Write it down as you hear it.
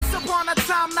a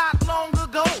time not long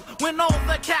ago when all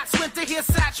the cats went to hear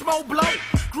Satchmo blow,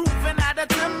 grooving at a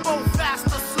tempo fast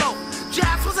or slow.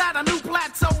 Jazz was at a new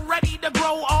plateau, ready to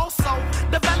grow. Also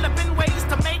developing ways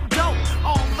to make dough.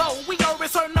 Although we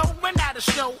always heard no one at a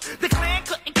show, the clan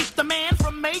couldn't keep the man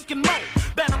from making more.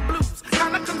 Better blues,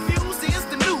 kinda confused is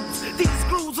the news. These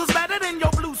grooves was better than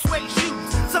your blue suede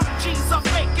shoes. Some G's are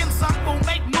fake and some will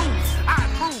make moves. I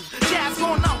prove jazz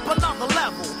going up another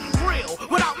level, real,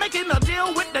 without making a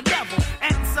deal with the devil.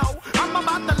 And so I'm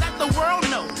about to let the world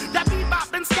know that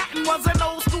bebop and scatting was an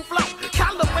old school flow.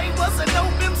 Callaway was an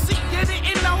dope MC, you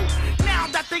didn't know. Now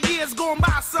that the years gone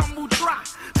by, some will try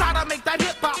to make that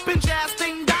hip hop and jazz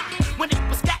thing die. When it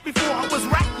was scat before it was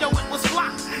rap, yo, it was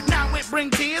fly. Now it bring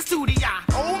tears to the eye.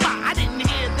 Oh my, I didn't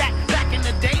hear that back in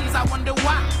the days. I wonder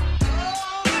why.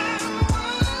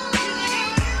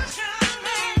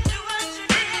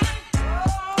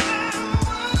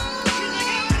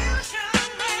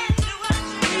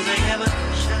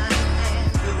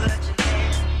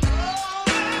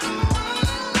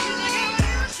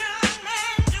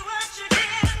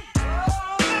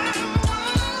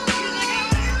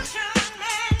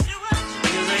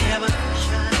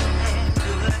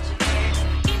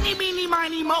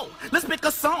 Let's pick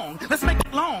a song, let's make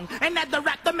it long, and add the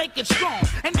rap to make it strong.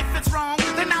 And if it's wrong,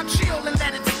 then I'll chill and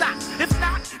let it stop. If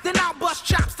not, then I'll bust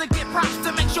chops to get props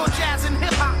to make sure jazz and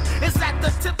hip-hop is at the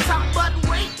tip-top. But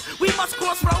wait, we must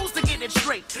cross roads to get it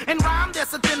straight. In rhyme,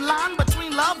 there's a thin line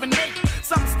between love and hate.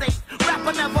 Some state,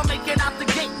 rapper never make it out the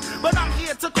gate. But I'm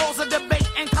here to cause a debate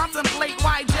and contemplate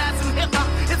why jazz and hip-hop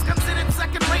is considered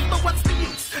second rate. But what's the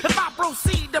use? If I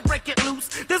proceed to break it loose,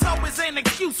 there's always an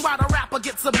excuse why the rapper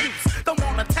gets abused. Don't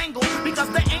wanna tangle because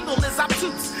the angle is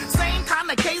obtuse. Same kind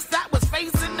of case that was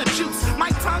facing the juice. My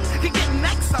tongue can get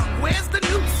next sung. Where's the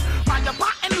noose? My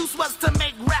hypotenuse was to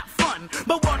make rap fun,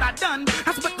 but what I done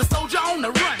has put the soldier on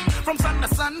the run. From sun to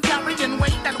sun, carrying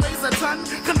weight that weighs a ton.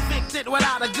 Convicted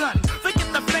without a gun.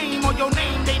 Forget the fame or your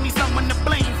name. They need someone to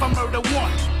blame for murder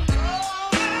one.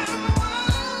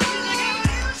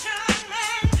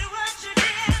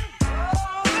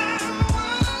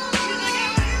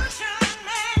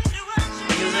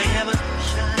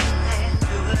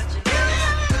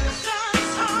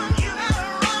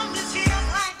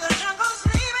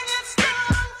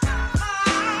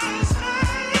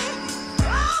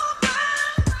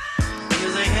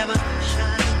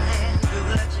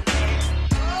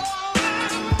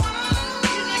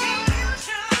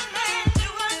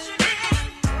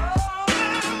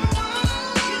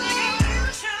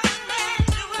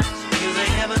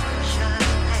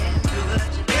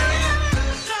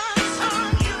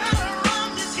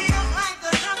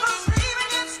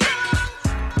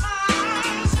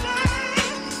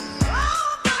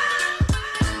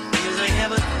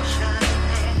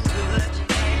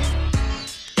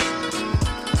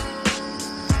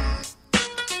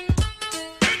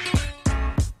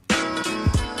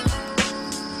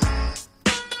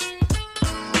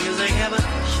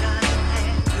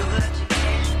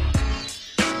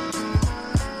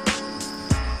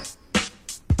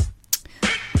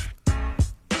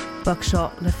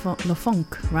 Buckshot Le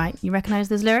Funk, right? You recognise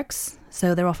those lyrics?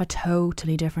 So they're off a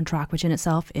totally different track, which in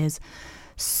itself is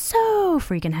so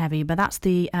freaking heavy, but that's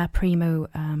the Primo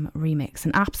remix,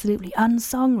 an absolutely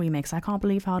unsung remix. I can't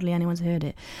believe hardly anyone's heard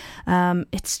it.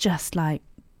 It's just like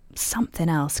something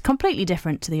else, completely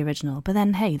different to the original, but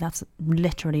then hey, that's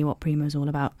literally what Primo's all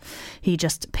about. He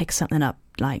just picks something up,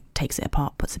 like takes it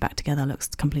apart, puts it back together, looks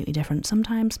completely different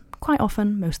sometimes, quite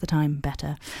often, most of the time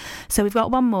better. So we've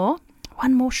got one more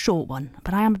short one,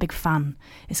 but I am a big fan.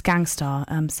 It's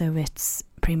Gangstar, so it's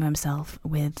Primo himself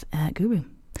with Guru.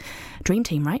 Dream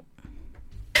team, right?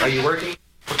 Are you working?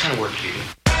 What kind of work do you do?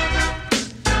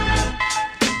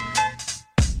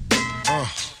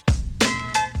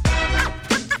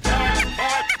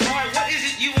 What is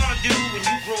it you want to do when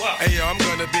you grow up? Hey yo, I'm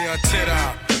gonna be on tit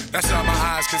out. That's all my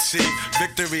eyes can see.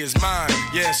 Victory is mine,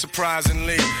 yeah,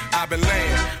 surprisingly. I've been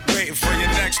laying, waiting for your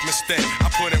next mistake. I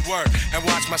put in work and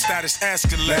watch my status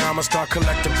escalate. Now I'ma start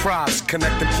collecting props,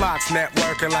 connecting plots,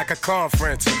 networking like a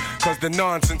conference. Cause the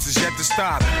nonsense is yet to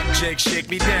stop. Jake, shake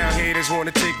me down, haters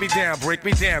wanna take me down, break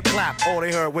me down, clap. All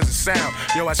they heard was a sound.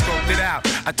 Yo, I scoped it out.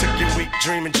 I took your weak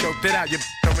dream and choked it out. You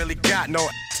don't really got no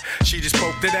ass. She just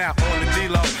poked it out on the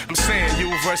D-Lo. I'm saying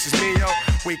you versus me, yo.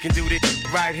 We can do this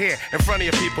right here in front of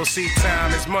your people. See,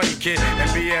 time is money, kid, and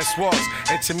BS walks.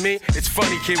 And to me, it's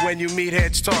funny, kid, when you meet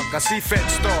heads talk. I see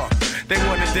feds talk. They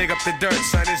wanna dig up the dirt,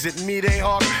 son. Is it me they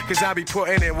hawk? Cause I be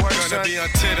putting in work, son. Gonna be on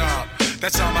tit off.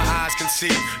 That's all my eyes can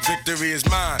see. Victory is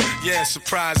mine, yeah,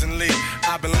 surprisingly.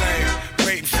 I've been laying,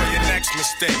 waiting for your next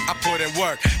mistake. I put in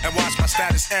work and watch my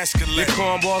status escalate. Your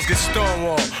cornballs get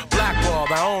stonewalled,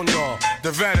 blackballed, I own y'all.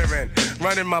 The veteran,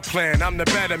 running my plan, I'm the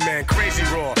better man. Crazy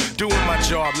raw, doing my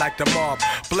job like the mob.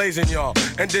 Blazing y'all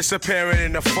and disappearing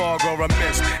in the fog or a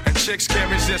mist. And chicks can't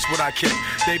resist what I kick.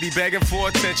 They be begging for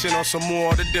attention on some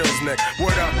more of the deals, Nick.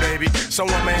 Word up, baby.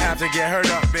 Someone may have to get hurt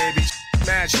up, baby.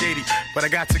 Mad shady, but I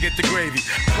got to get the gravy.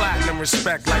 Platinum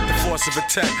respect like the force of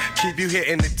attack. Keep you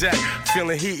hitting the deck,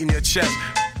 feeling heat in your chest.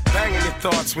 Banging your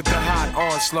thoughts with the hot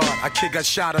onslaught. I kick a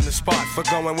shot on the spot for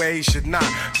going where he should not.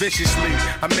 Viciously,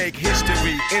 I make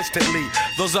history instantly.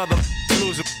 Those other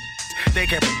losers, they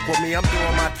can't with me. I'm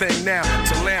doing my thing now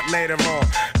to lamp later on.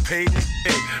 Paid me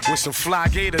with some fly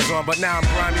gators on, but now I'm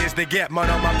grimy as they get. Mud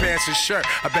on my pants and shirt.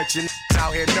 I bet you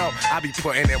out here know I be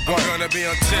putting in work. I'm gonna be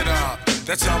on Twitter.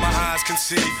 That's all my eyes can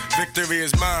see. Victory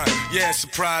is mine. Yeah,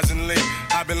 surprisingly,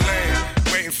 I've been laying,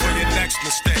 waiting for your next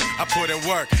mistake. I put in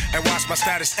work and watch my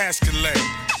status escalate.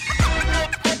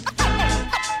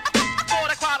 For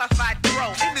the qualified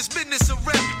pro in this business of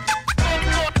rap. For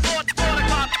the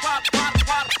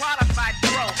qualified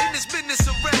pro in this business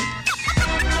of rap.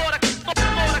 For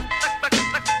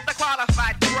the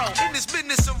qualified pro in this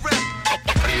business of rap.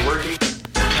 Are you working?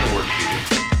 What kind of work do you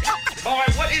do? Boy,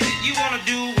 what is it you want to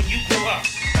do when you grow up?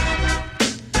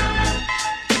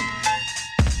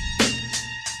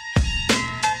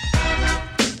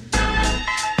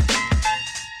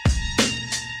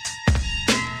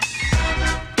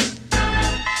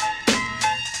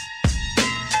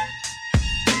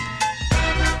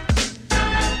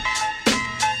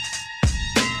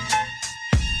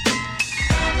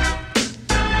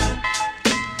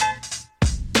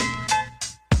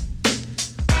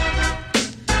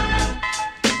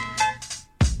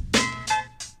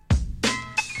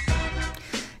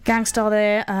 Gangstar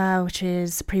there, which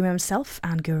is Primo himself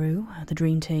and Guru, the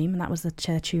Dream Team, and that was the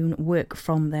tune Work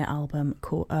from their album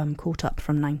Caught Up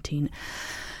from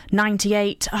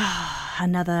 1998.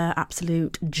 Another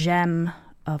absolute gem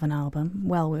of an album,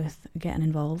 well worth getting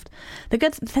involved.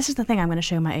 This is the thing, I'm going to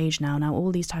show my age now. Now,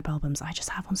 all these type albums I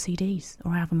just have on CDs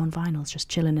or I have them on vinyls, just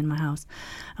chilling in my house.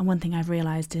 And one thing I've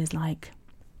realised is like,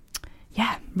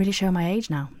 yeah, really show my age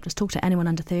now. Just talk to anyone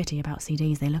under 30 about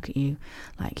CDs. They look at you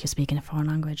like you're speaking a foreign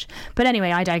language. But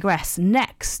anyway, I digress.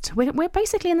 Next, we're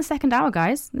basically in the second hour,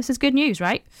 guys. This is good news,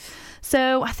 right?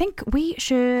 So I think we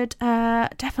should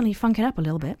definitely funk it up a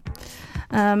little bit.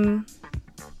 I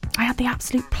had the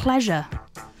absolute pleasure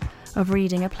of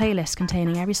reading a playlist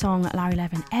containing every song that Larry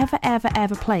Levin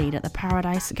ever played at the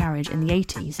Paradise Garage in the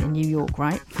 80s in New York,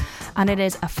 right? And it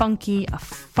is a funky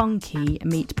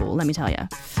meatball, let me tell you.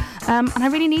 And I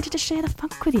really needed to share the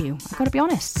funk with you, I've got to be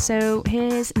honest. So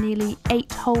here's nearly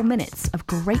 8 whole minutes of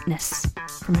greatness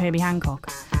from Herbie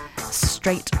Hancock,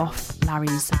 straight off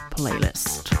Larry's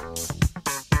playlist.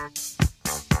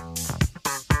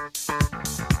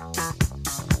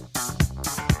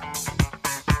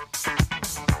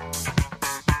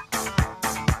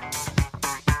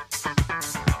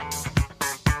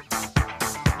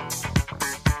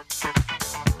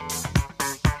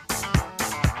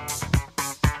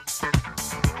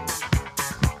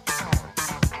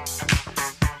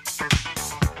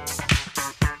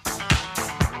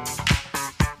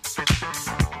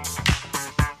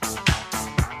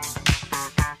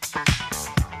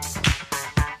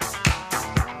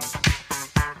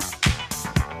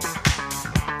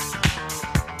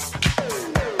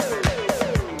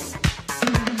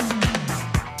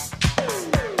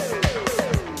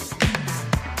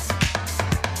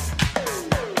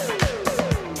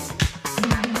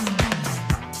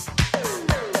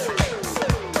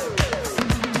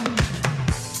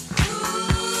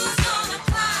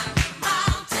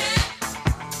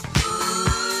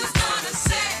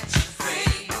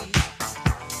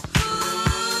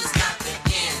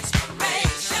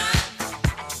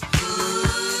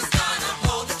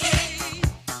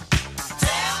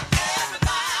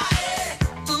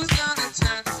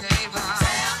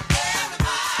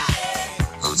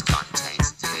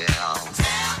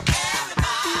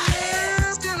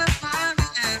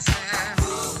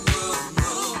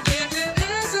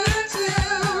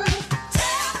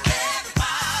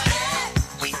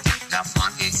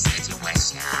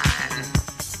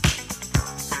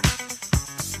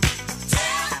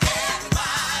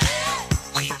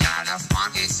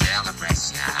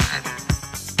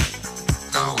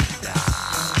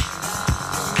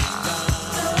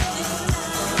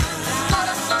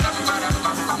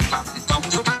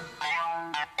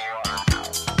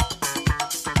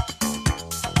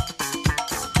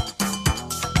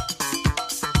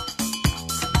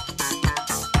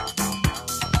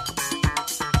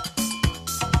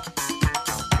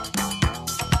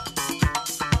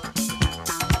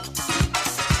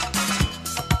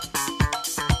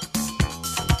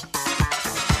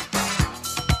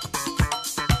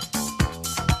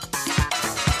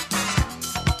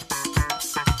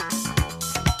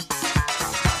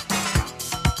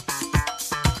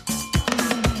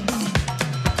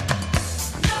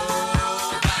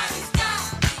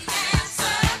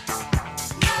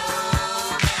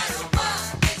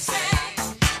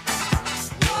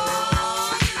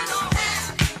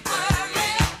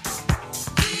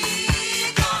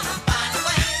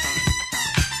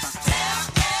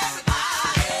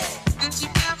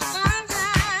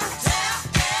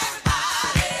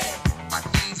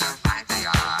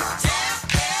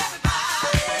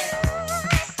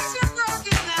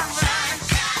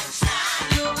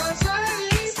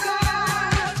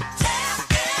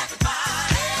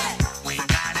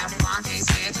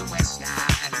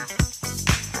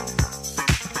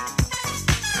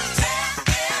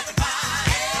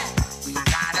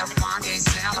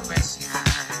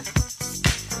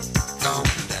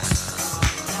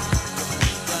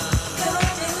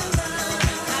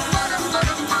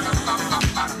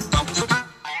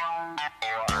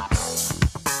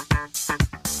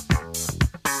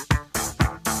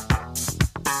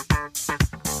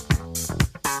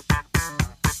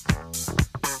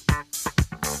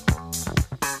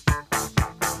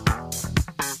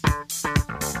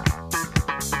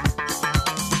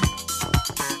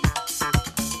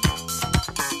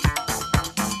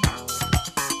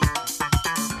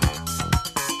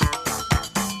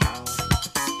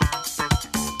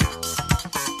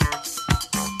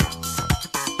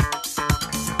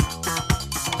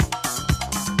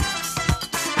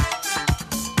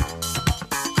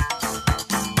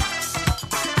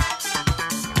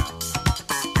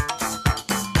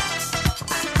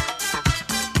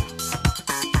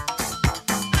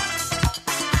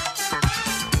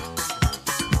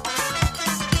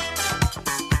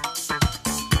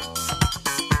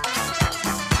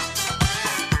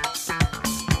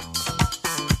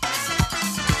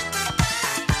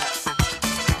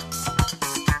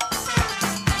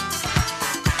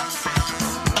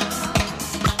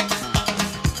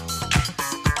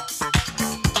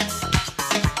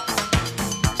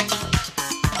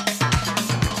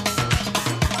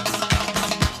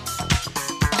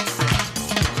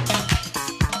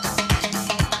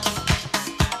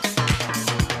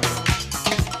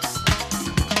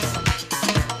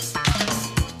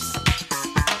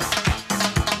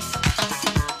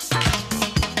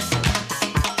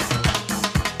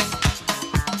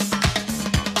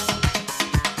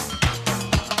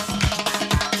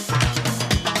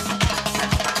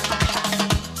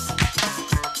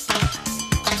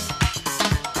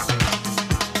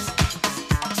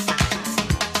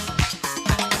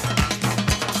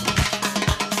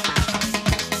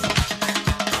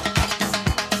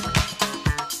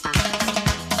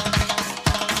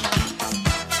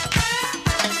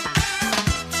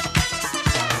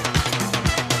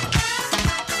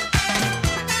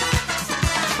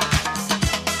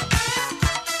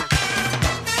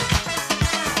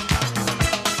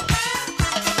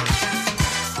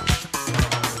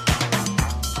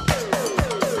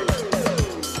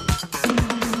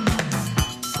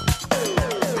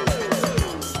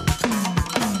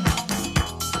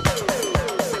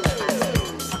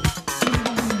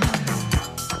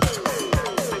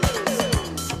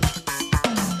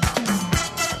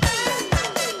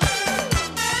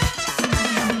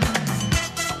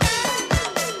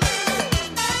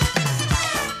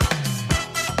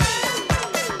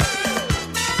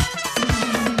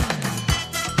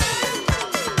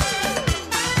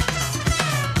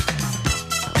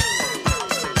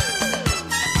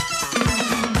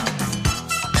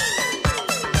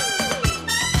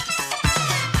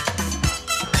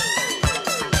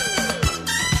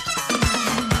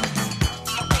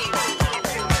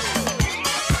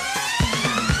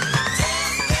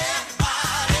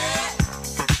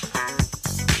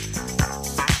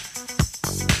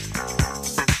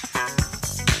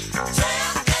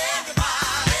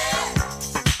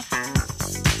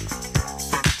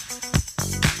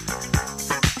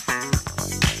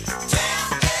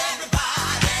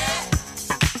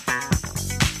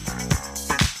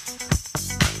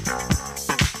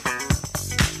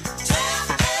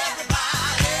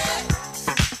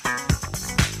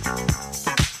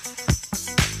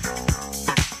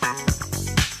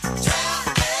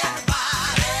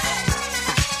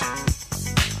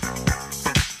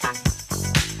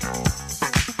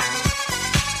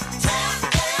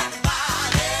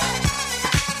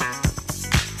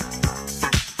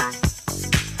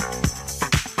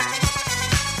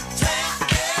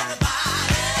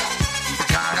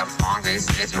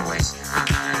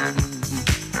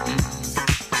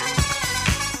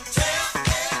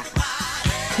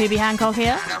 Hubie Hancock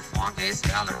here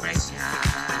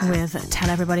with Tell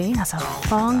Everybody. That's a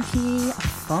funky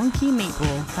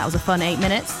meatball. That was a fun 8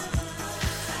 minutes.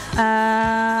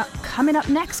 Coming up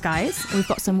next, guys, we've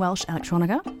got some Welsh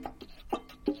electronica,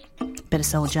 bit of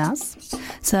soul jazz,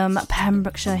 some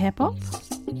Pembrokeshire hip-hop,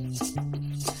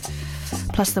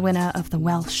 plus the winner of the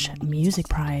Welsh Music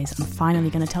Prize. I'm finally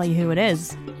going to tell you who it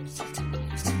is.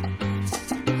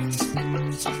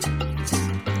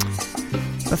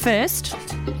 But first,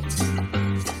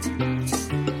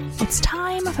 it's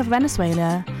time for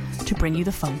Venezuela to bring you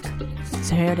the funk.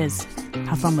 So here it is.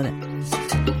 Have fun with it.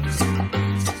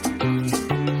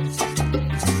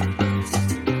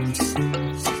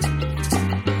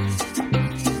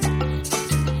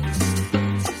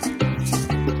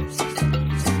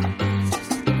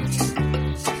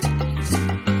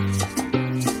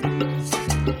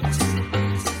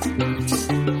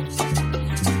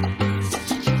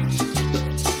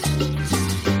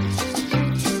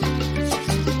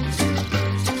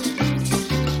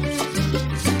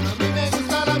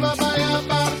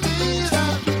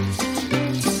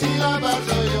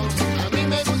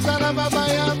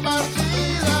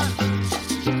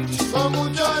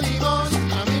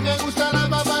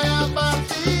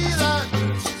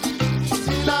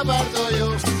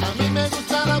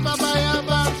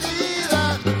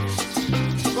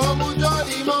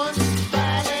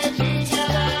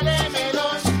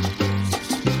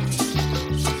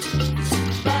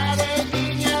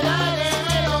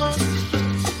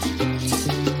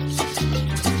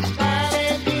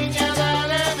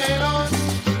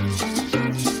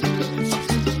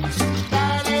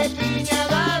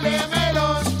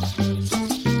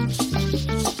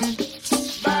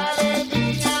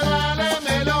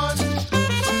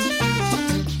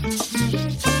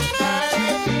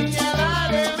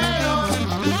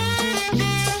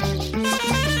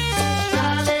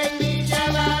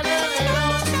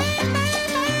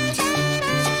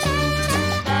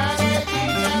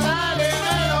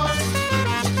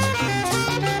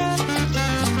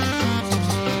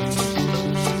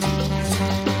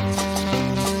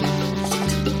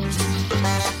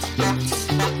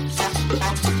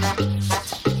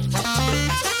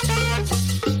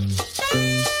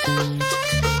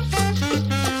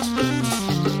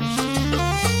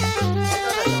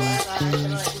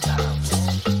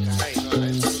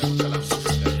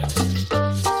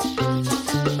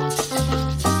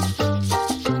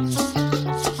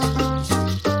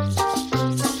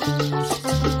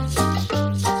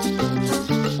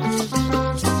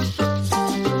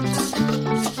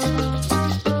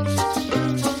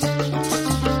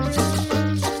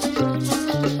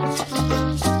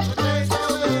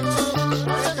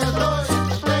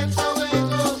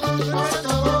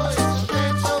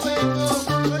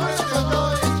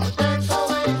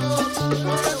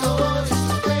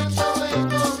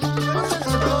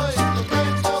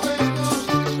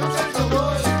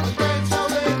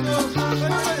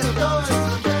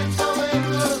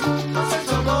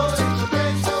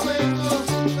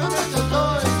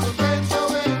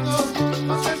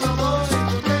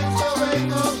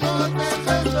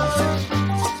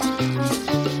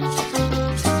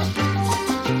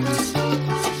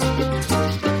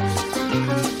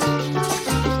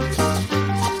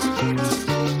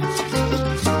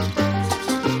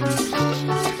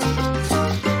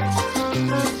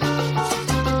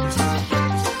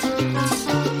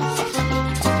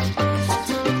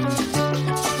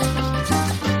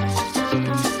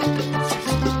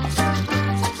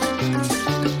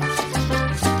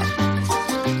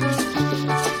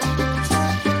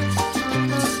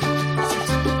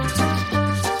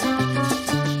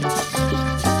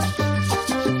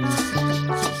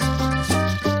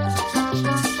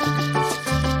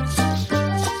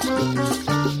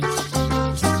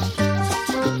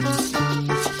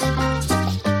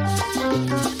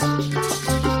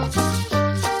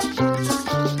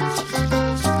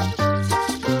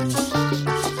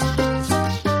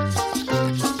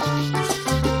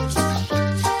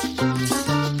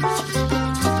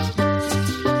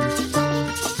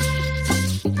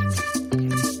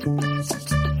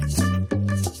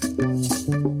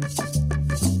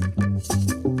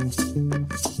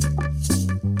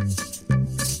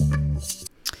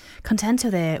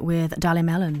 Contento there with Dale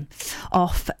Melon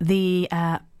off the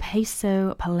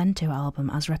Peso Palento album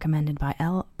as recommended by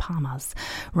El Palmas.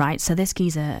 Right, so this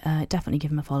geezer, definitely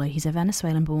give him a follow. He's a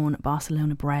Venezuelan-born,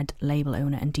 Barcelona-bred label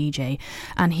owner and DJ,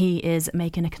 and he is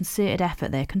making a concerted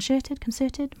effort there,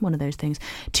 concerted, one of those things,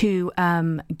 to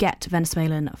get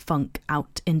Venezuelan funk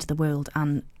out into the world,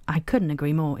 and I couldn't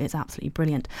agree more. It's absolutely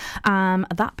brilliant.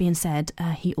 That being said,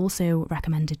 he also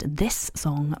recommended this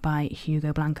song by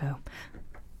Hugo Blanco.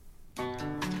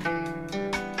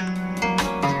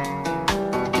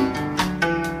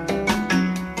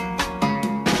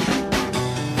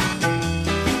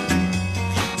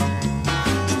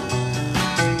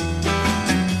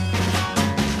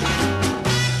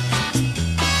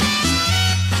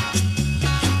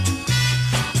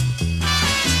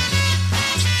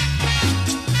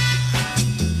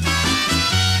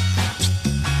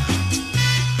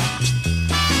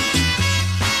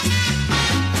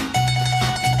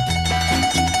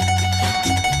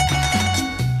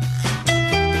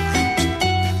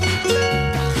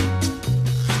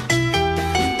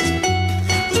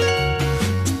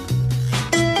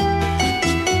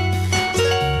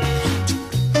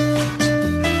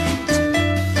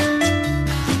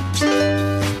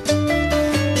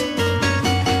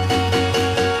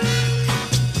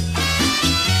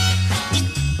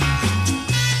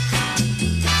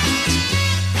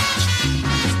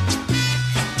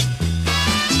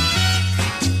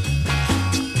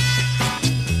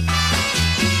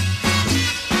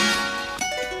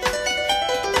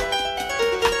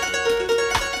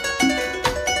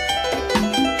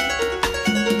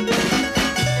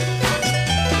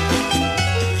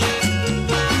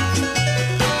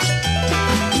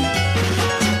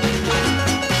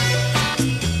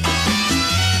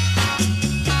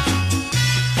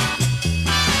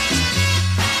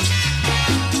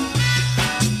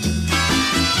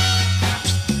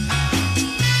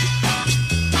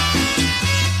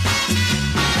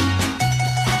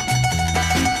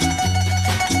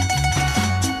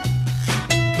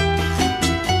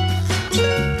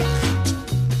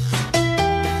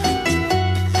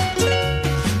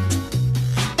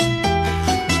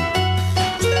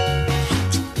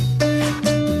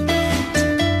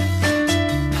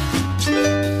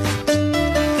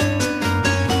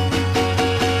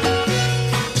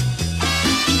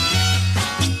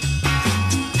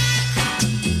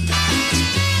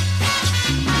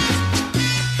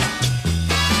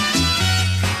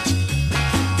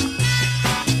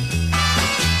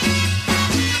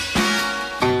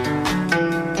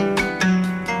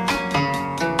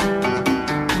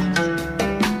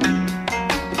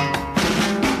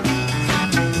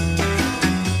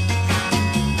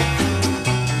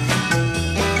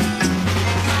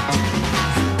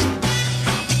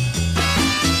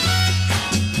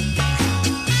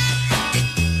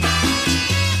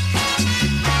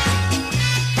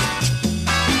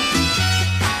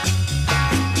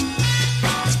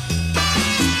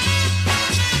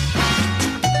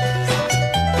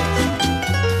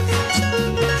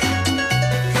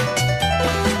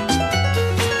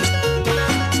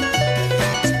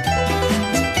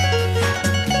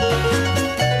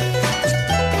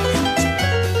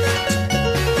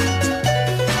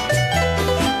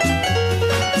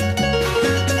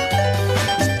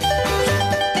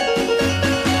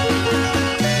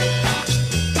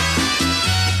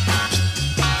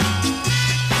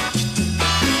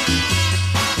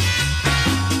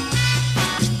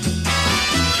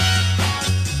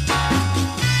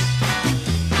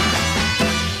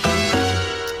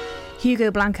 Hugo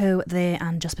Blanco there,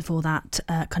 and just before that,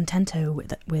 Contento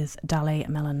with Dale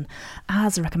Melon,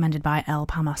 as recommended by El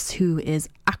Pamas, who is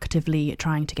actively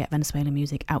trying to get Venezuelan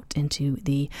music out into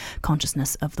the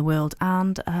consciousness of the world,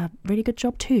 and a really good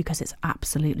job too, because it's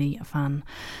absolutely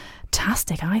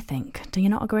fantastic, I think. Do you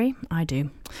not agree? I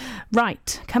do.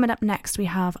 Right, coming up next we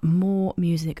have more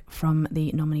music from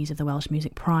the nominees of the Welsh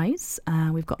Music Prize.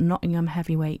 We've got Nottingham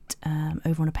Heavyweight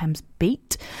over on a Pem's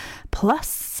Beat,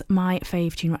 plus my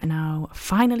fave tune right now.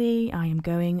 Finally, I am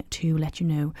going to let you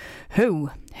know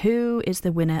who is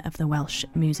the winner of the Welsh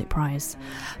Music Prize.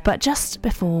 But just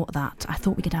before that, I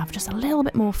thought we could have just a little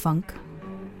bit more funk.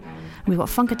 We've got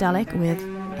Funkadelic with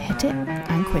Hit It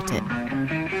and Quit It.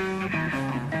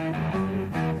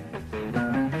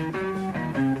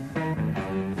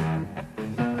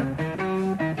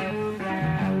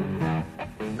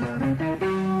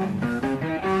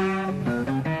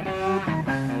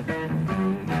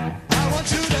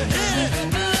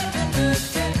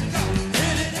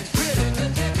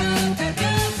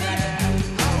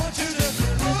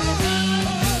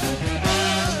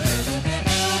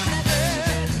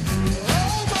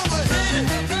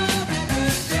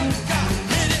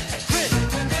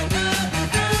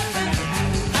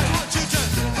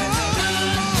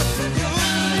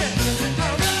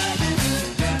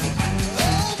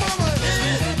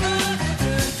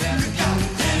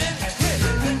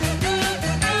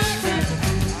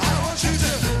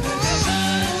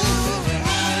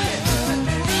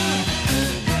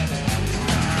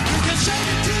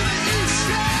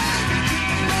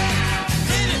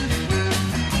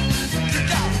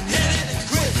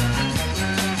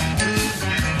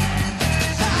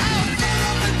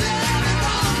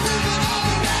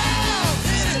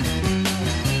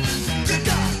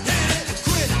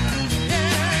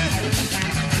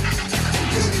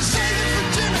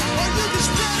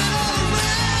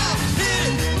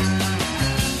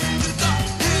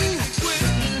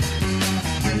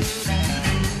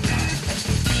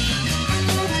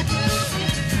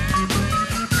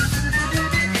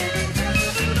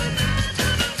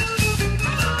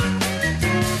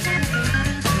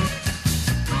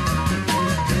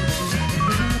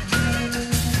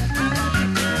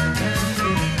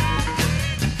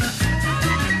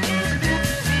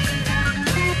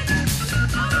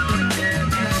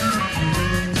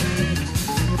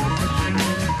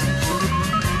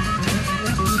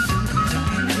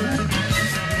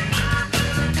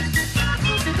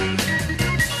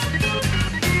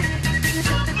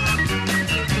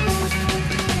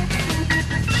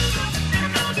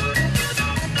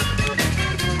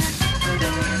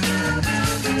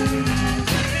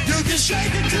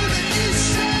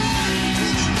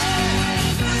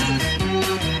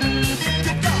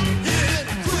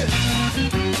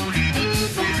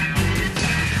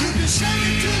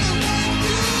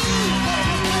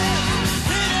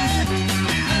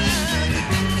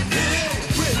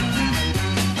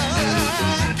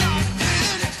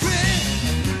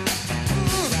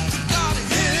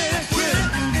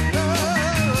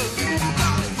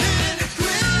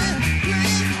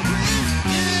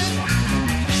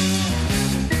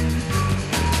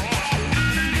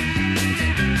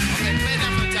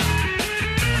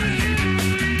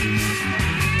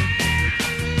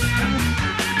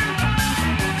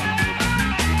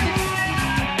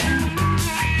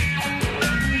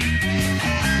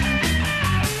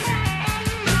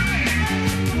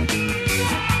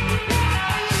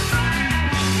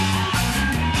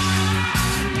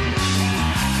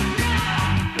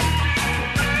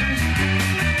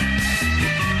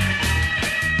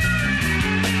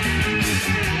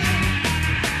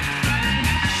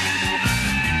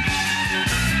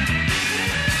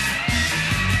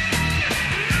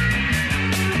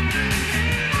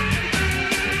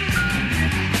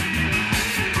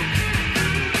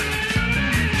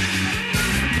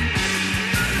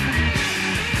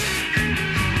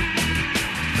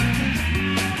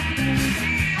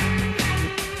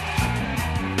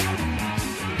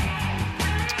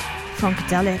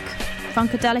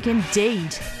 Funkadelic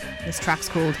indeed. This track's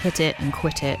called Hit It and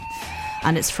Quit It,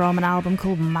 and it's from an album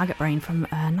called Maggot Brain from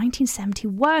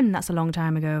 1971. That's a long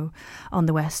time ago, on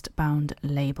the Westbound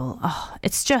label. Oh,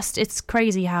 it's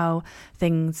crazy how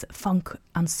things, funk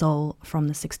and soul from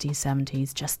the 60s,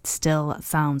 70s, just still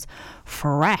sounds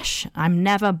fresh. I'm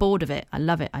never bored of it. I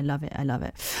love it.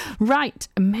 Right,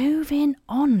 moving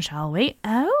on, shall we?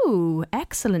 Oh,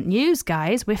 excellent news,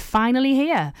 guys. We're finally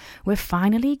here. We're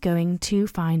finally going to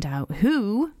find out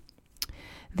who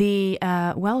the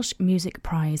Welsh Music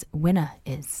Prize winner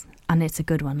is. and it's a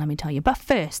good one, let me tell you. But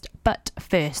first,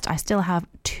 I still have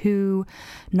 2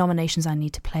 nominations I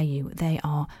need to play you. They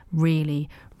are really,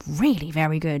 really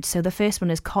very good. So the first one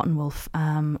is Cotton Wolf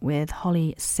with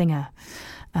Holly Singer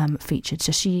featured.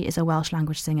 So she is a Welsh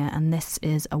language singer, and this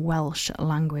is a Welsh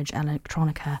language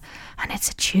electronica, and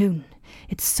it's a tune.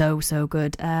 It's so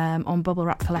good, on Bubble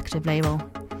Wrap Collective label,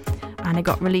 and it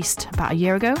got released about a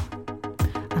year ago,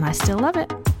 and I still love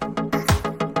it.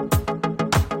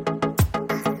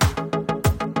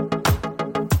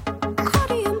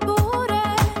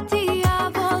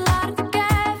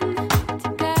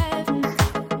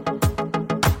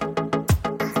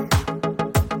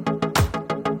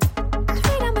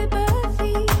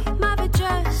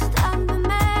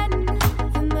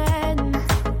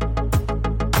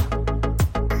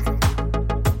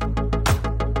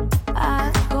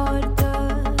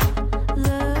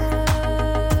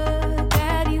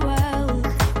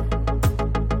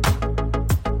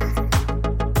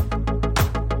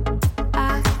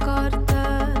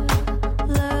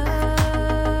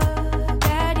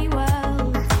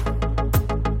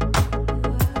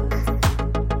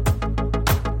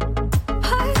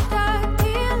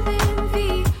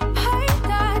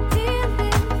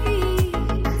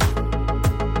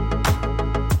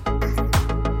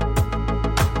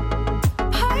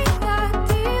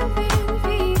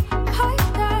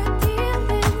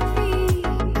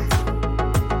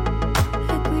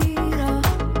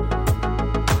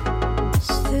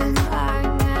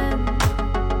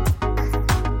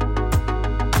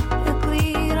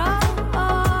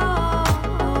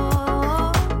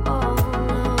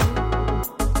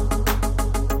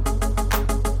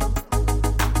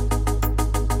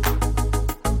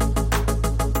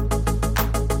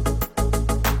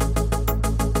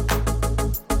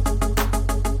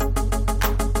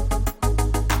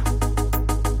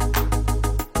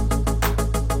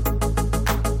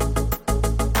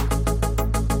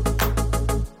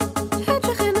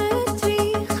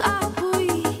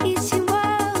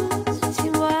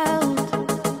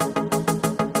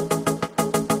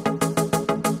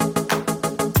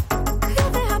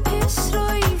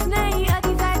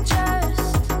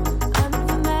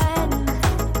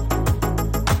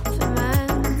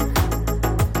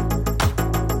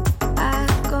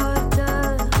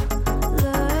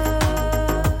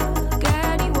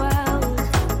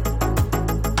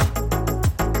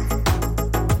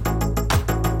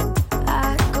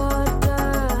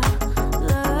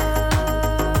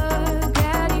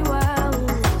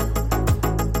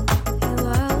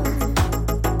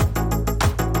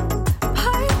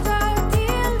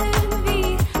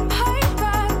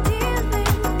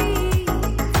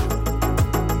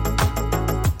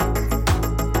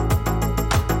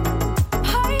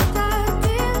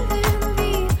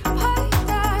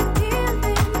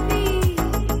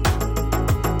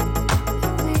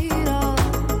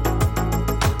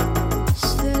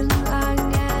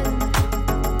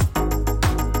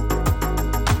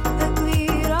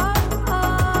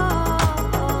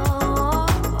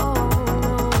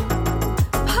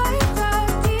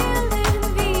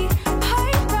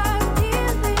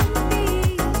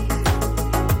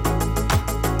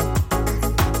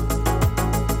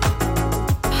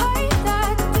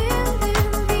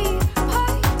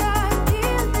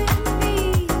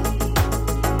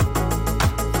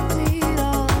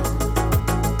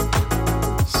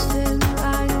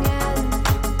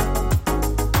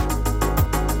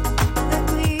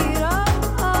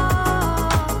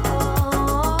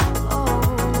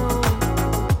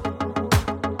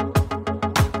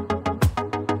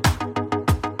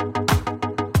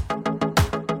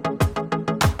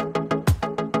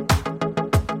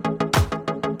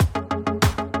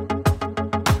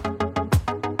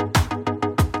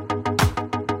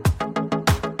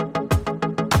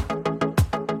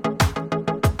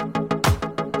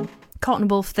 Cotton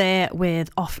Wolf there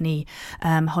with Ofni.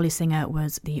 Holly Singer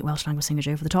was the Welsh language singer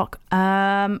over the top.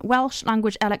 Welsh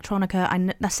language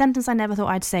electronica, a sentence I never thought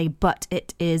I'd say, but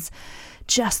it is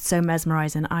just so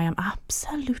mesmerising. I am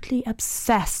absolutely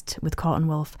obsessed with Cotton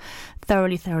Wolf.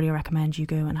 Thoroughly recommend you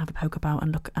go and have a poke about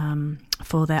and look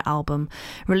for their album,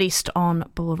 released on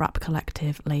Bubble Wrap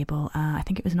Collective label. I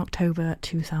think it was in October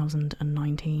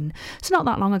 2019. It's not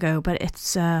that long ago, but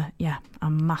it's a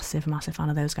massive fan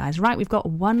of those guys. Right, we've got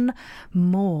one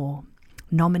more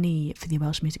nominee for the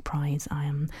Welsh Music Prize.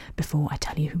 Before I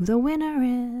tell you who the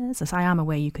winner is, as I am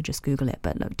aware you could just Google it,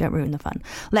 but look, don't ruin the fun.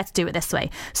 Let's do it this way.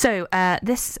 So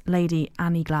this lady,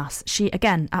 Annie Glass, she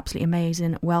again absolutely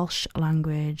amazing Welsh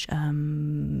language,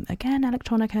 again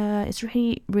electronica. It's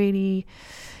really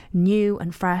new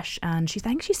and fresh, and she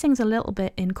thinks she sings a little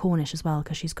bit in Cornish as well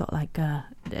because she's got like a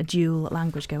dual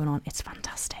language going on. It's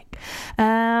fantastic.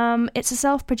 It's a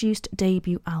self-produced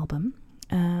debut album.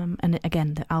 And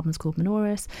again, the album's called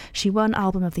Menorahs. She won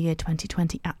Album of the Year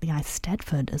 2020 at the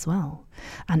Eisteddfod as well.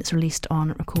 And it's released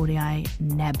on Recordiau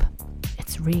Neb.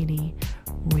 It's really,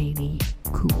 really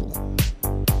cool.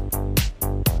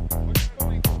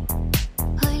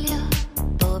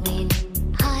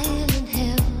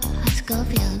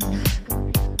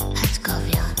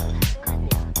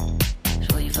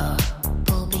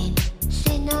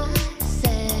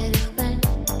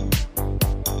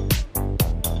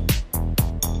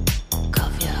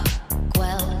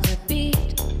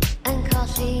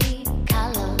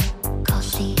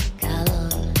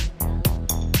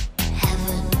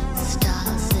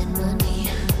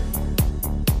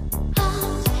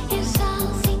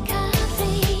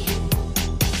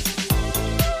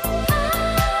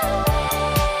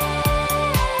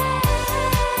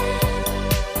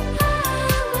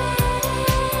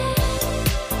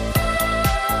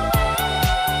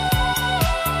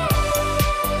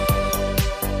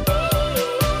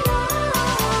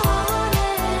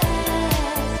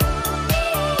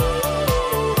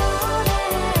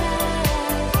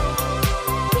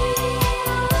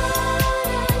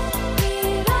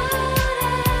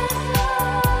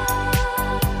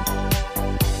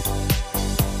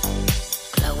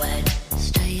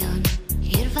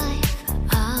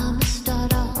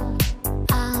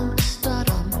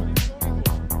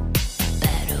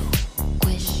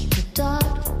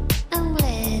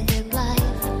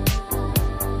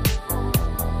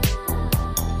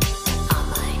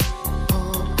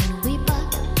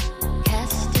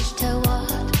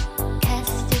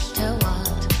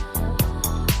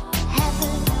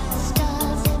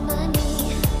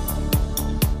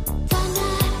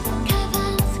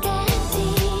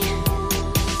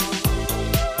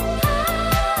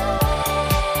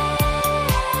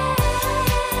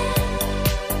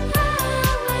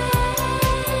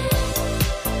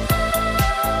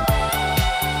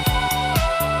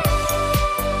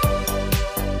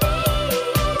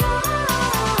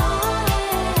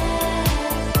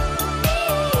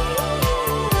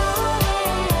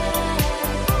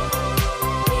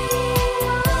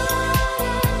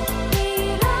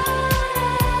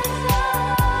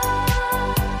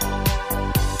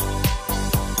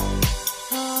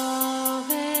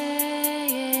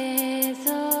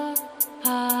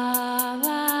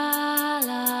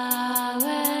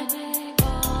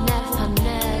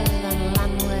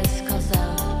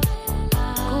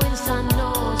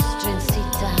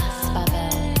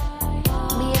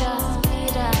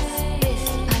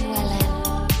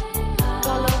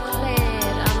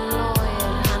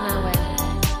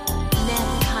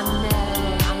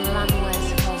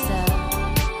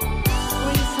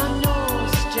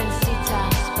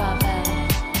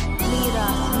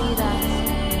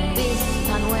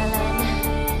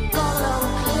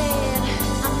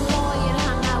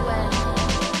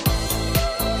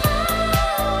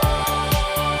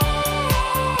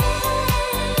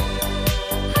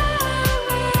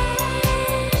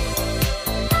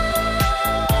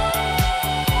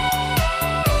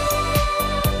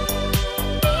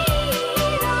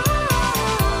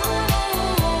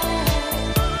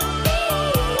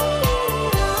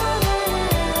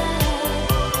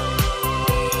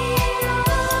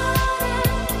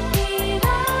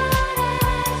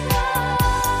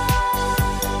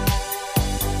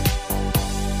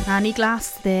 Annie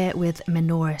Glass there with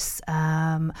Menorahs.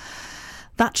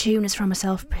 That tune is from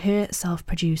her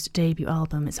self-produced debut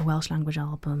album. It's a Welsh language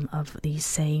album of the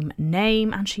same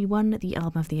name, and she won the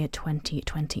Album of the Year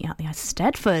 2020 at the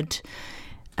Eisteddfod.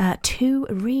 Two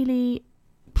really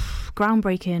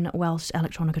groundbreaking Welsh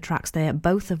electronica tracks there,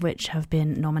 both of which have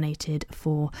been nominated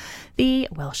for the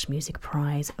Welsh Music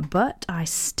Prize. But I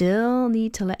still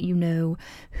need to let you know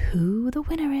who the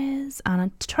winner is,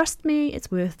 and trust me,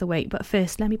 it's worth the wait. But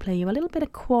first, let me play you a little bit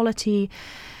of quality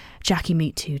Jackie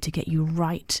Meat 2 to get you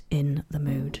right in the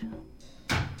mood.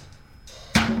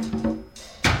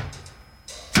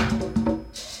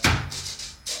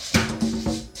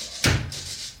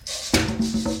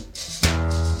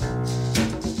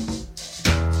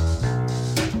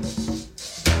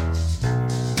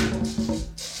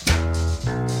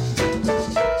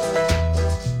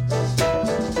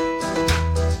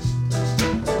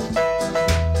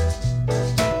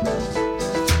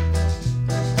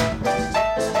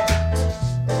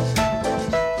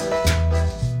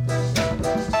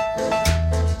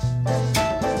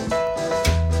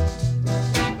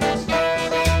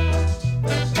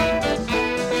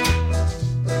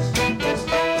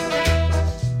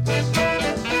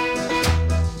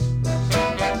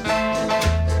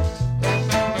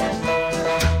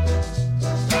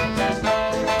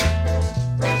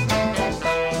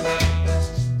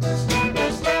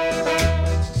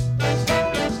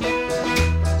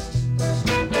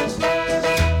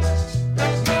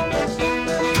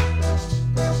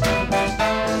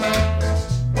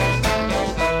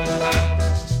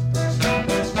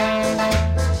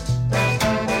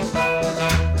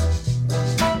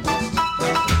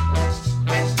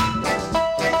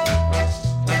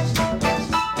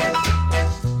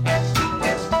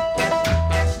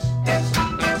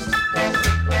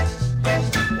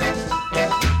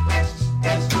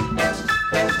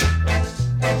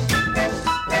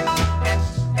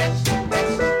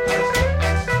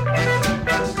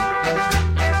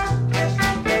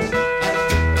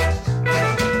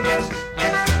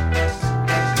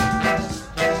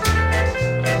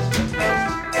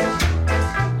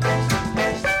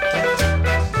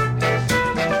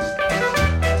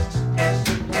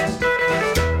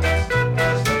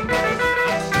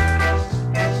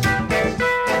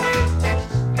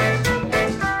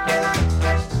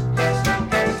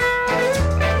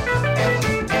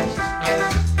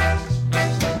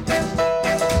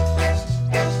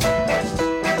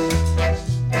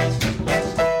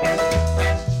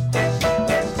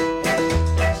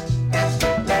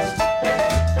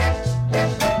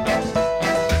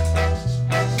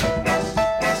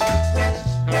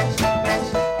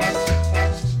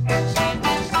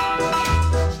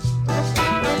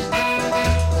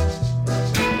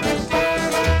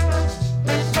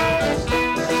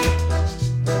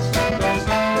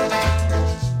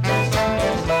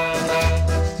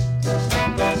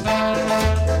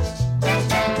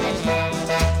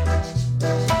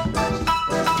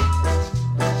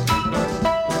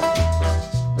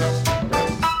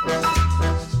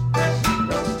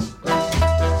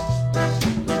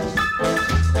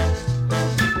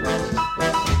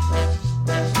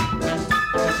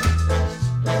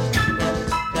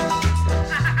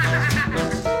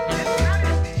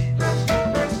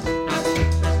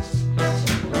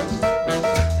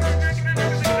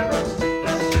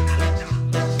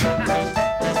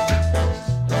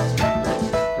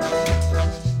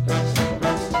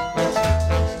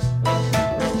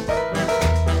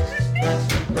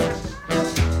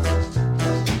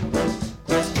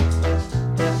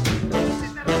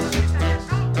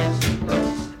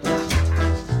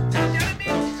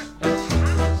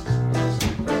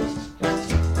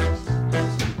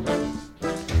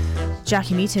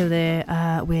 Jackie Mito there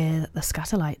with the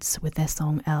Scatterlights with their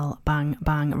song El Bang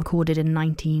Bang, recorded in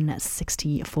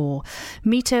 1964.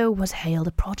 Mito was hailed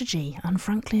a prodigy, and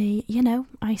frankly, you know,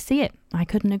 I see it. I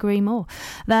couldn't agree more.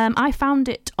 I found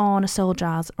it on a Soul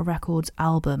Jazz Records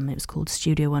album. It was called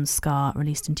Studio One Scar,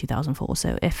 released in 2004.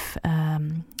 So if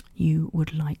you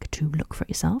would like to look for it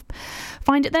yourself,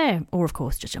 find it there, or of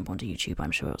course just jump onto YouTube. I'm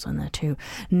sure it's on there too.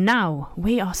 Now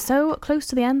we are so close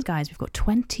to the end, guys. We've got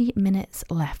 20 minutes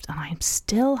left, and I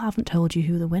still haven't told you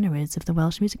who the winner is of the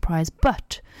Welsh Music Prize.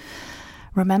 But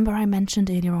remember, I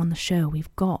mentioned earlier on the show,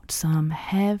 we've got some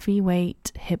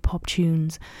heavyweight hip hop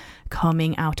tunes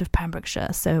coming out of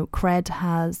Pembrokeshire. So Cred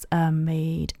has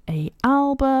made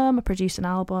produced an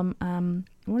album.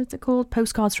 What is it called?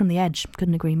 Postcards from the Edge.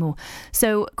 Couldn't agree more.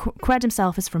 So Cred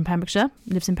himself is from Pembrokeshire,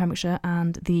 lives in Pembrokeshire,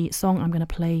 and the song I'm going to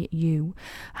play you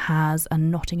has a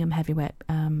Nottingham heavyweight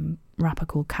rapper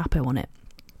called Capo on it.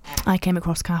 I came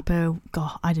across Capo,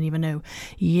 God, I didn't even know,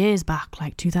 years back,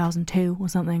 like 2002 or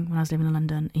something, when I was living in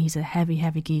London. He's a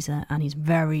heavy geezer, and he's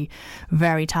very,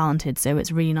 very talented. So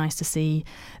it's really nice to see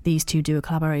these two do a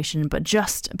collaboration. But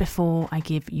just before I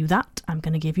give you that, I'm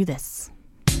going to give you this.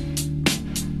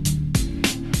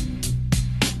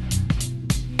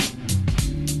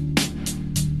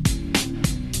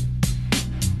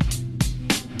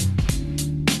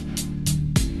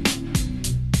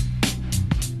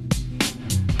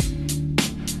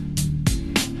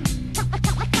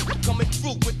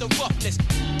 With the roughness,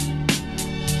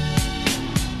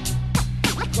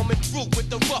 coming through with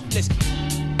the roughness,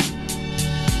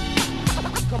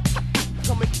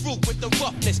 coming through with the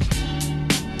roughness,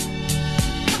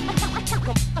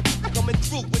 coming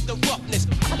through with the roughness.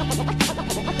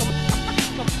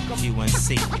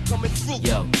 UNC, coming through.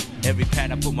 Yo, every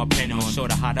pad I put my pen on, show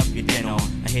the hot up your den on.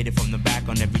 I hit it from the back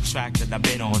on every track that I've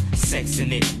been on. Sex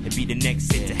in it, it be the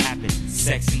next hit to happen.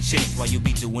 Sex and chicks while you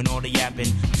be doing all the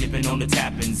yapping. Dipping on the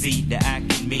tapping, Z, the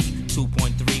acting, me.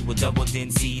 2.3 with double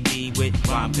din CD with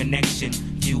rhyme connection.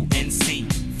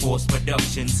 UNC, Force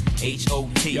Productions,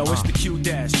 HOT. Yo, it's the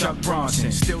Q-Dash, Chuck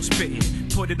Bronson, still spitting.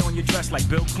 Put it on your dress like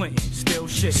Bill Clinton. Still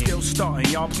shit, still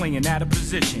starting, y'all playing out of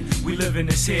position. We live in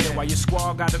this here while your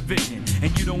squad got a vision.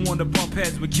 And you don't want to bump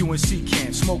heads with QNC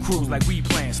can. Smoke crews like we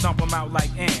plan, stomp them out like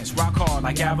ants. Rock hard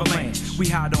like avalanche, we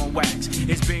hide on wax.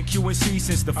 It's been QNC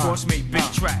since the Force made big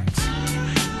tracks.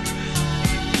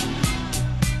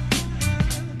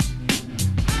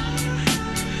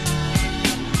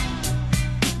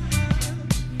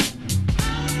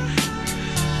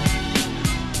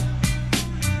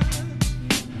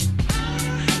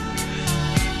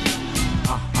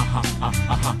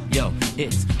 Yo,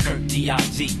 it's Kurt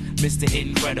D.I.G., Mr.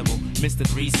 Incredible, Mr.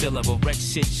 3-syllable, wreck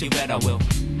shit, you bet I will.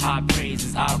 High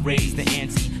praises, I raise the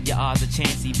ante. Your odds are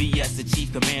chancy, BS the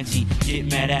chief Comanche. Get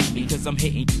mad at me, cause I'm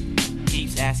hitting.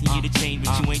 Keeps asking you to change,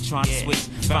 but you ain't trying to switch.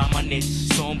 Find my niche,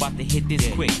 so I'm about to hit this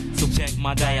quick. So check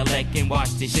my dialect and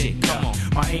watch this shit, come on.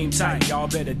 My aim tight, y'all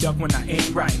better duck when I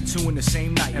aim right. Two in the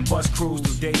same night and bus crews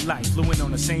through daylight. Flew in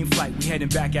on the same flight, we heading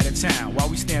back out of town. While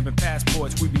we stamping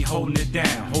passports, we be holding it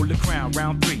down. Hold the crown,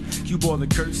 round 3, cue ball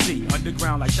and Kurt C.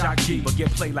 Underground like Shock G, but get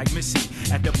played like Missy.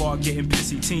 At the bar getting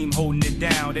pissy, team holding it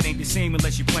down. It ain't the same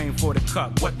unless you playing for the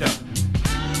cup, what the?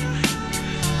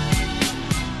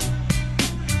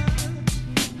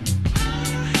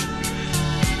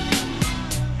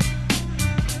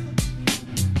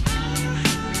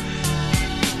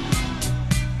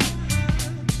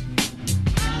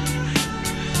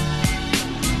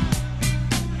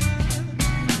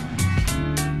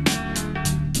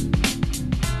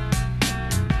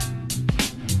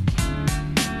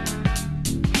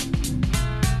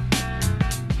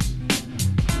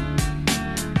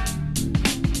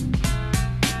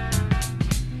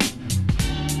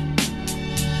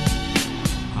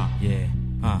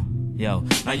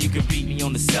 Now you can beat me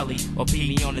on the celly or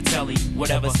beat me on the telly.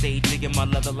 Whatever, stay digging my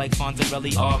leather like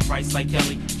Fonzarelli. All price like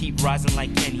Kelly, keep rising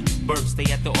like Kenny. Burp, stay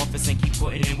at the office and keep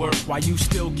putting in work. While you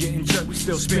still getting jerked, we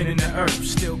still spinning the earth.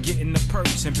 Still getting the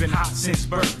perks and been hot since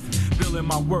birth. Building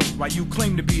my work while you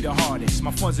claim to be the hardest.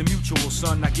 My funds are mutual,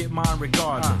 son, I get mine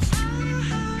regardless.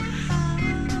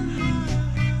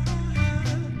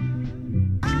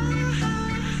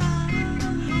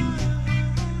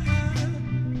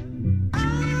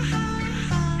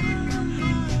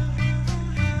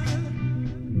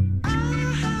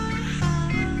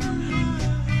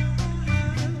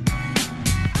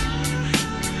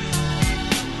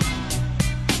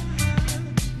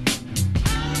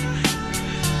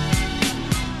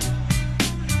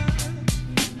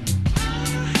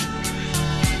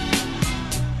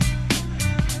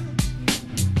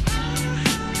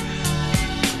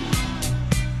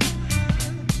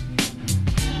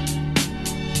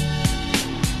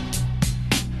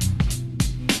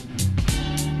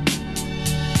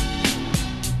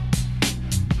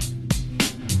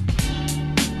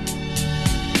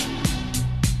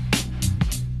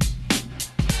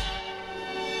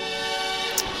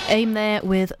 Aim there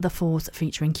with The Force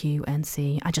featuring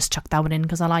QNC. I just chucked that one in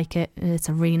because I like it. It's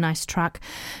a really nice track.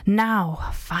 Now,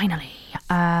 finally,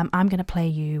 I'm going to play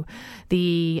you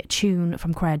the tune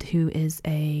from Cred, who is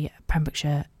a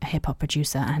Pembrokeshire hip-hop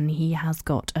producer, and he has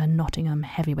got a Nottingham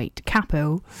heavyweight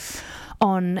capo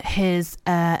on his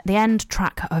the end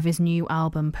track of his new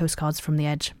album, Postcards from the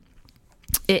Edge.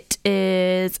 It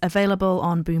is available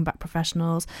on Boomback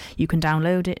Professionals. You can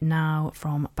download it now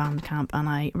from Bandcamp, and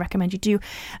I recommend you do.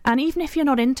 And even if you're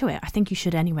not into it, I think you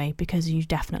should anyway, because you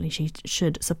definitely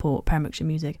should support Pembrokeshire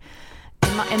music.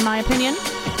 In my opinion,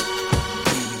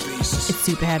 it's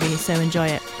super heavy, so enjoy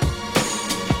it.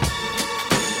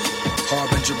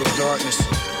 Harbinger of darkness.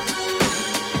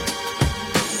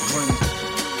 Grim.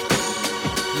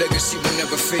 Legacy will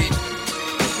never fade.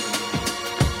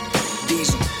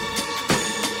 Diesel.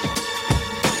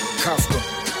 Kafka.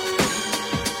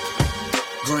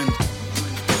 Grim.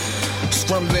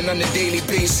 Scrambling on a daily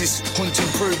basis, hunting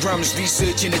programs,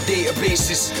 researching the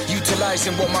databases,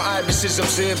 utilizing what my irises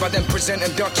observe. I then present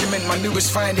and document my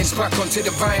newest findings back onto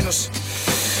the vinyls.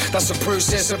 That's a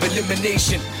process of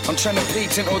elimination. I'm trying to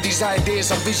patent all these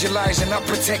ideas I'm visualizing. I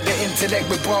protect the intellect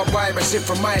with barbed wire,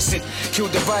 azithromycin. Kill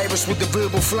the virus with the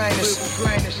verbal flyness.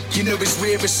 You know it's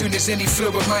rare as soon as any flow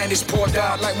of mine is poured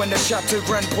out. Like when the Chateau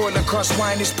Grand Poil across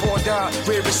wine is poured out.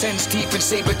 Rarest hen's teeth and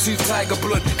saber-toothed tiger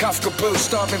blood. Kafka post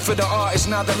starving for the artist,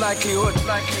 now the likelihood.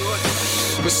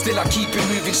 But still I keep it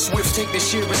moving swift. Take the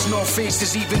sheerest North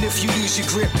Faces even if you lose your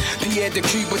grip. Pierre de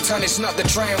Coubertin, it's not the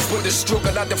triumph but the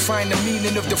struggle. I define the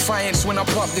meaning of defiance when I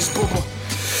pop this bubble.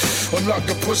 Unlock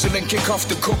the puzzle and kick off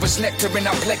the covers. Lecture in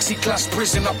our plexiglass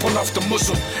prison, I pull off the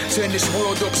muzzle. Turn this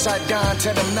world upside down,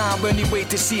 tell them now anyway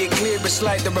to see it clear. It's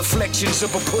like the reflections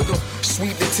of a puddle.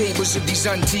 Sweep the tables of these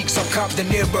antiques, I've copped the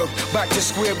Nero. Back to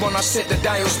square one, I set the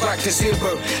dials back to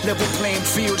zero. Level playing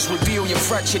fields, reveal your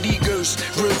fractured egos.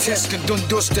 Grotesque and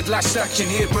done-dusted, last action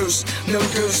heroes.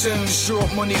 No-go zones,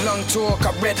 short money, long talk.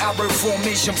 I read arrow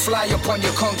formation, fly up on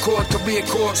your Concorde, career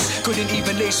corpse. Couldn't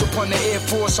even lace up on the Air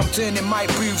Force. I'm turning my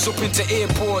boobs up into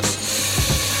airports.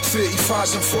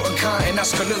 30,000 foot and counting,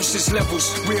 that's Colossus levels.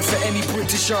 Rare for any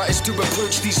British artist to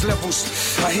approach these levels.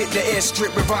 I hit the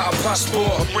airstrip without a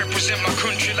passport. I represent my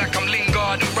country like I'm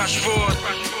Lingard and Rashford.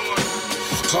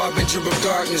 Harbinger of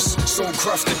darkness,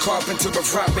 soul-crafted carpenter of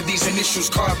rap with these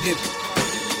initials carved in.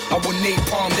 I will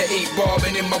napalm the 8-bar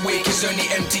and in my wake is only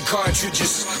empty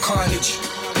cartridges. Carnage.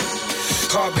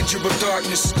 Harbinger of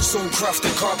darkness,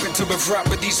 soul-crafted carpenter of rap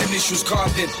with these initials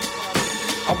carved in.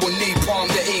 I will napalm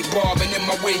the 8-bar and in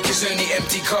my wake is only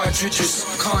empty cartridges.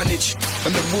 Carnage.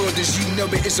 And the world as you know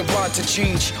it is about to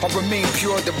change. I remain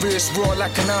pure, the verse raw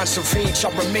like an ounce of age.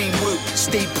 I remain woke,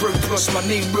 stay pro plus my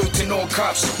name wrote in all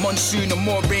caps. Monsoon and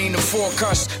more rain and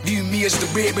forecast. View me as the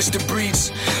rarest of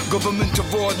breeds. Government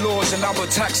of all laws and I will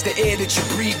tax the air that you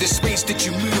breathe. The space that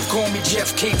you move, call me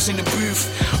Jeff Capes in the booth.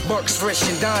 Box fresh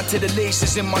and down to the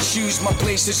laces in my shoes. My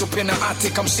place is up in the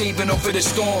attic, I'm saving over the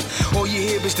storm. All you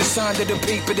hear is the sound of the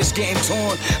paper that's getting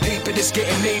torn. Paper that's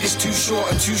getting made is too short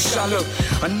and too shallow.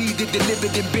 I need it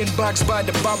delivered in bin bags by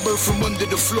the barrow. From under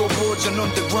the floorboards and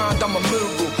underground I'm a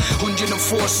mogul.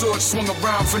 104 swords swung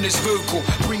around from this vocal.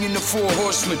 Bringing the 4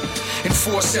 horsemen in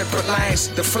 4 separate lines.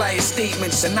 The flyest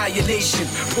statements, annihilation,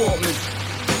 Portman.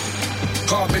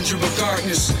 Harbinger of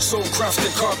darkness,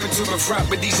 soul-crafted carpenter of rap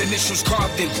with these initials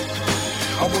carved in.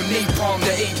 I will napalm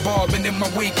the 8-bar and in my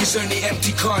wake is only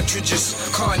empty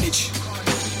cartridges. Carnage.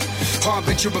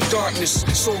 Harbinger of darkness,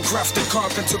 soul-crafted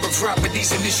carpenter of rap with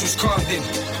these initials carved in.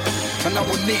 And I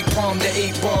will napalm the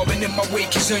 8-bar and in my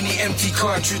wake is only empty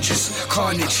cartridges.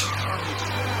 Carnage.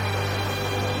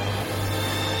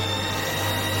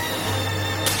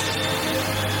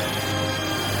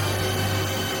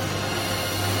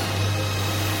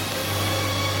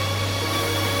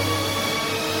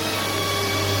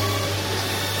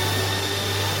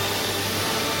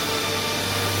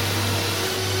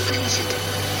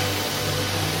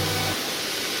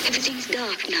 Everything's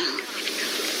dark now.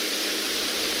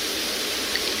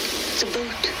 The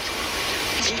boat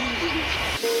is leaving.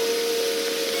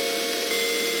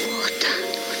 Water.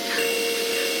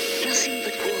 Nothing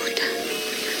but water.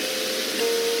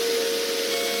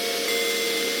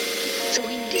 The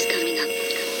wind is coming up.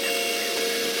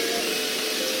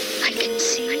 I can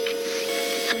see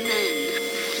a man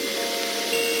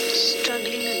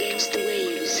struggling against the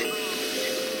waves.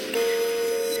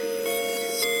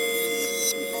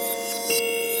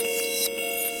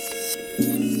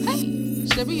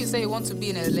 Maybe you say you want to be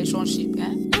in a relationship,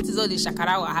 eh? What is all this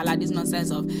shakara wahala, this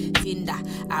nonsense of Tinder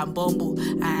and Bumble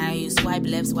and you swipe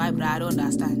left, swipe right? I don't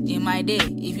understand. In my day,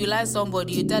 if you like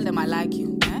somebody, you tell them I like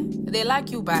you, eh? They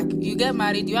like you back. You get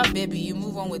married, you have baby, you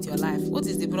move on with your life. What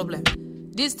is the problem?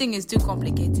 This thing is too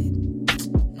complicated.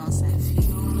 Nonsense. If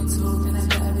you wanna talk, then I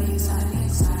gotta be exciting.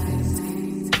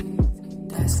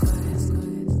 That's good.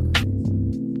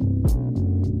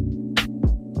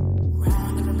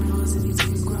 Round of applause if you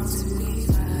too grown to be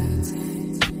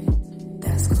fighting.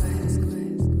 That's good.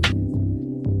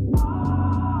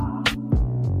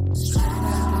 Striking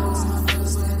out blows my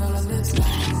feels with all of this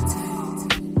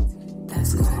lighting.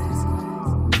 That's good.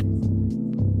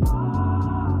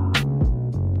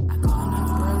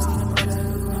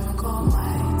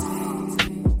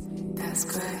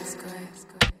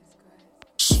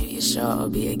 Sure,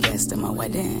 be a guest at my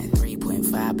wedding.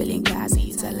 3.5 billion guys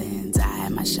eat telling. Die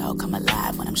at my show, come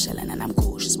alive when I'm chilling. And I'm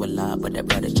cautious with love, but the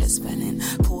brother just fell in.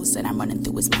 Paul said I'm running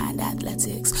through his mind,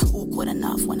 athletics. Awkward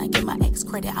enough when I give my ex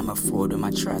credit. I'm a fraud with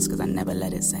my trust, cause I never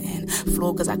let it set in.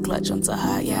 Floor cause I clutch onto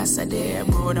her, yes I did.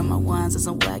 Broad on my ones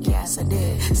doesn't work, yes I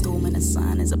did. Storm in the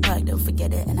sun is a perk, don't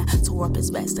forget it. And I tore up his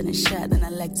vest and his shirt, then I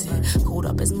legged it. Called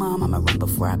up his mom, I'ma run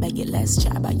before I beg it. Let's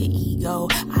chat about your ego.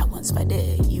 I once fed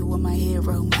it, you were my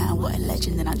hero, man. What a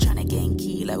legend, and I'm trying to gain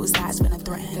kilos, that's been a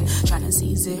threat. Trying to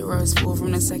see zeros, 4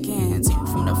 from the second, 2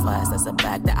 from the first, that's a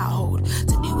bag that I hold.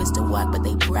 To do is to work, but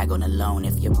they brag on a loan.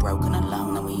 If you're broken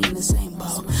alone, then we in the same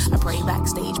boat. I pray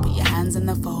backstage, put your hands in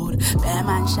the fold. Bear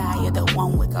man shy, you're the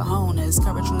one with cojones.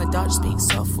 Courage from the Dutch, speak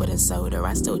soft with a soda.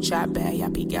 I still chat bare,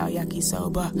 yappy gal, yucky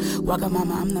sober. Wagga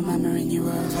mama, I'm the mama in your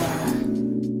rover.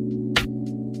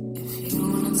 If you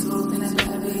wanna talk, then I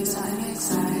gotta be exciting.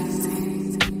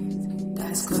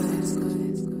 That's good.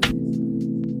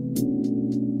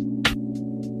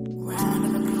 Round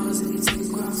of applause if you too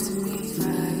grown to be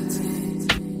fighting.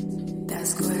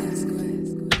 That's good.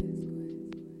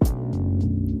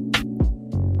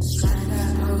 Striking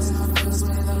out blows my feels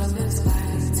with all of this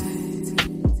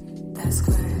lighting. That's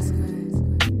good.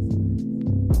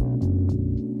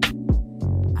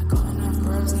 I got enough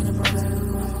bros, need a brother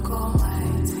who I'ma call my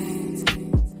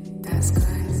team. That's good.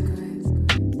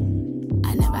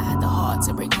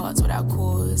 To break hearts without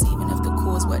cause, even if the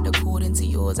cause worked according to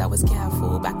yours. I was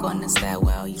careful back on the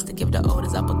stairwell, used to give the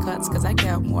oldest uppercuts cause I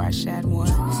cared more, I shared more.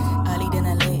 Early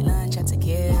dinner, late lunch, had to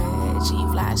kid. She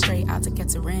fly straight out to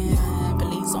Kettering.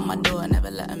 Police on my door, never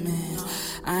let them in.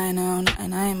 I know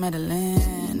nothing, I ain't meddling.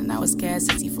 And I was scared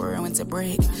city for a winter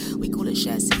break. We call it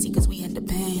shared city cause we end the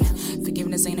pain.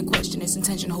 Forgiveness ain't a question, it's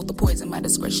intention. Hold the poison, my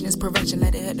discretion is prevention.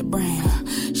 Let it hit the brain.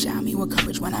 Shower me with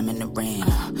courage when I'm in the rain.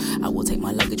 I will take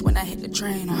my luggage when I hit the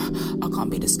train. I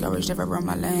can't be discouraged if I run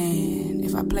my lane.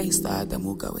 If I place third, then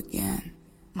we'll go again.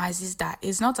 My sister,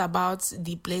 it's not about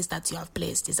the place that you have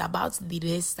placed. It's about the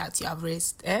race that you have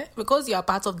raced. Because you are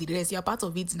part of the race, you are part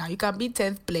of it now. You can be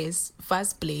 10th place,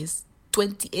 1st place,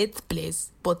 28th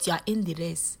place, but you are in the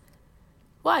race.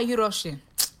 Why are you rushing?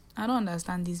 I don't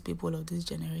understand these people of this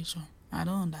generation. I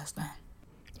don't understand.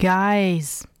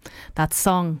 Guys, that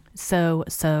song, so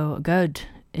good.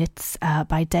 It's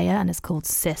by Daya and it's called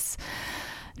Sis.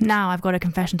 Now, I've got a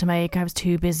confession to make. I was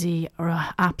too busy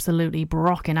absolutely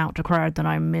brocking out to crowd that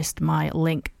I missed my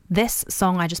link. This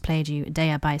song I just played you,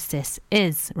 Daya by Sis,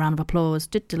 is, round of applause,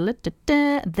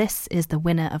 this is the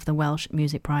winner of the Welsh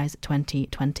Music Prize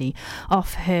 2020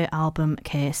 off her album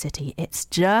Care City. It's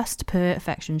just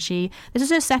perfection. This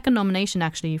is her second nomination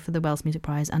actually for the Welsh Music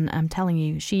Prize, and I'm telling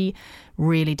you, she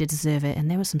really did deserve it,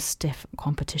 and there was some stiff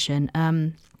competition.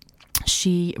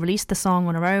 She released the song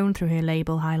on her own through her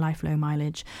label High Life Low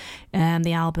Mileage.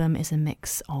 The album is a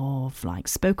mix of like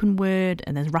spoken word,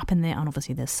 and there's rap in there, and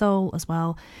obviously there's soul as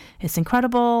well. It's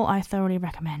incredible. I thoroughly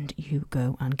recommend you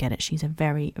go and get it. She's a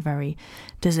very, very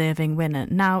deserving winner.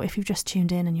 Now, if you've just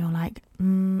tuned in and you're like,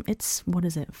 it's, what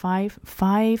is it, 5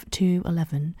 to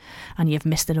 11, and you've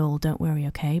missed it all, don't worry,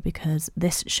 okay, because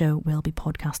this show will be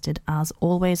podcasted as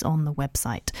always on the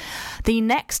website. The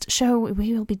next show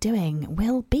we will be doing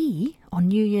will be on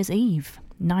New Year's Eve,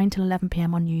 9 till 11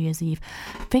 p.m. on New Year's Eve.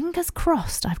 Fingers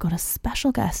crossed, I've got a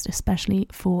special guest, especially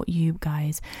for you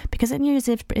guys, because New Year's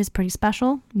Eve is pretty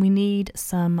special. We need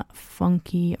some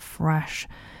funky, fresh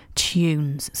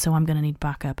tunes, so I'm going to need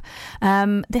backup.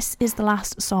 This is the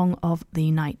last song of the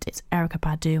night. It's Erykah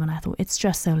Badu, and I thought it's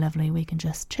just so lovely. We can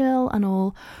just chill and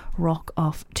all rock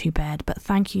off to bed. But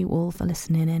thank you all for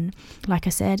listening in. Like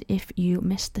I said, if you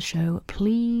missed the show,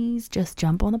 please just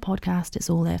jump on the podcast. It's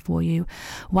all there for you.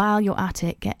 While you're at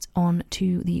it, get on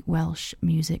to the Welsh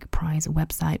Music Prize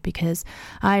website, because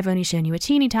I've only shown you a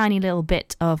teeny tiny little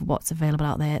bit of what's available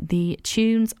out there. The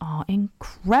tunes are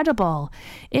incredible.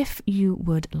 If you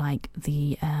would like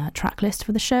the track list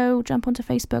for the show, jump onto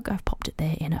Facebook. I've popped it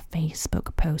there in a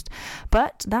Facebook post.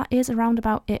 But that is around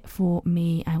about it for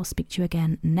me. I will speak to you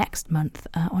again next month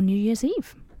on New Year's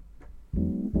Eve.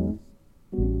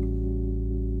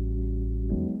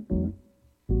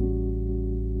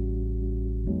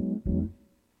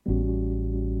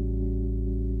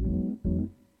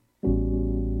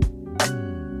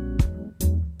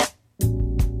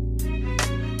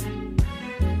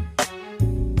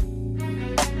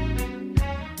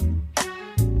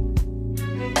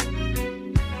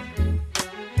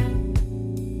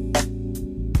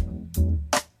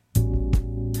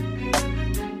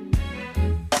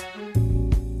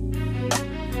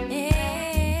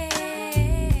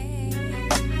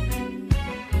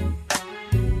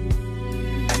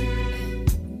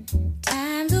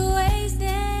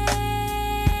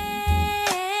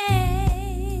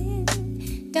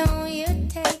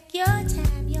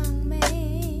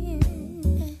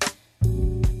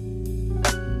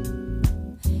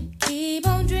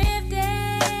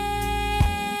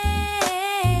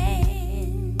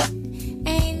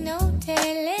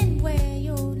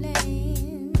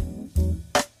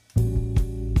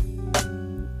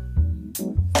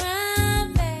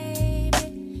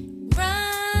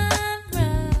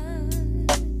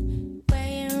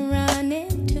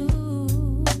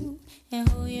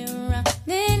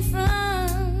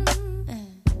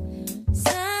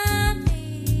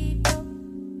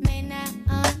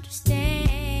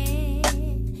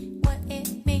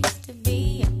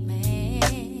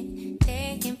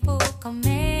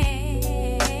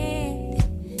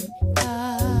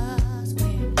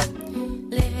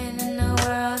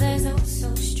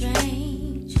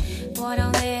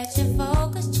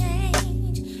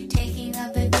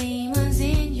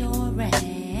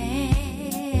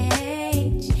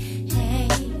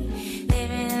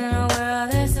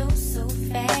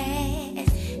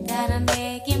 Gotta make